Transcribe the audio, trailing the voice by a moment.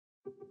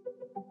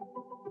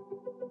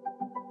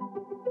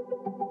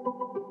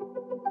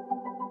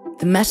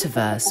The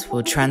metaverse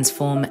will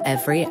transform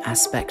every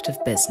aspect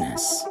of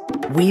business.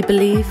 We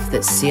believe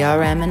that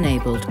CRM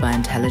enabled by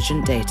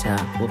intelligent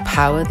data will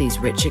power these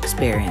rich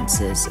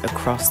experiences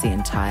across the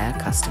entire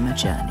customer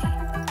journey.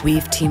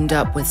 We've teamed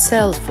up with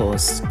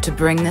Salesforce to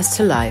bring this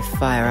to life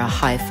via a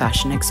high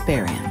fashion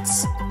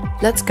experience.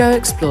 Let's go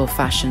explore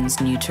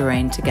fashion's new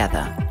terrain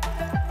together,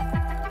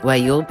 where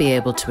you'll be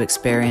able to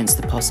experience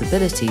the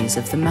possibilities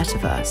of the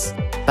metaverse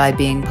by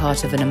being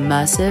part of an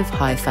immersive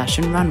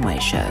high-fashion runway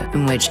show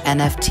in which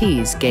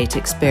NFTs gate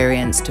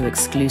experience to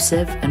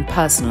exclusive and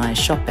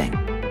personalized shopping,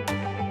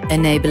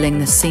 enabling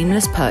the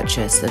seamless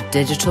purchase of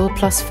digital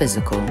plus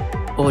physical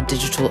or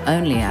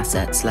digital-only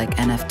assets like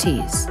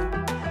NFTs.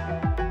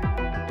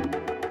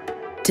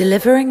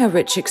 Delivering a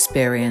rich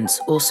experience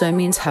also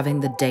means having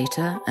the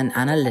data and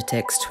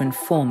analytics to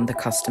inform the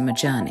customer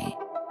journey.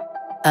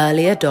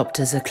 Early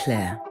adopters are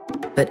clear,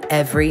 but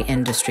every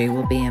industry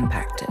will be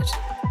impacted.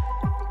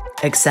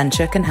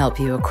 Accenture can help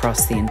you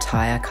across the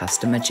entire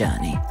customer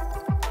journey.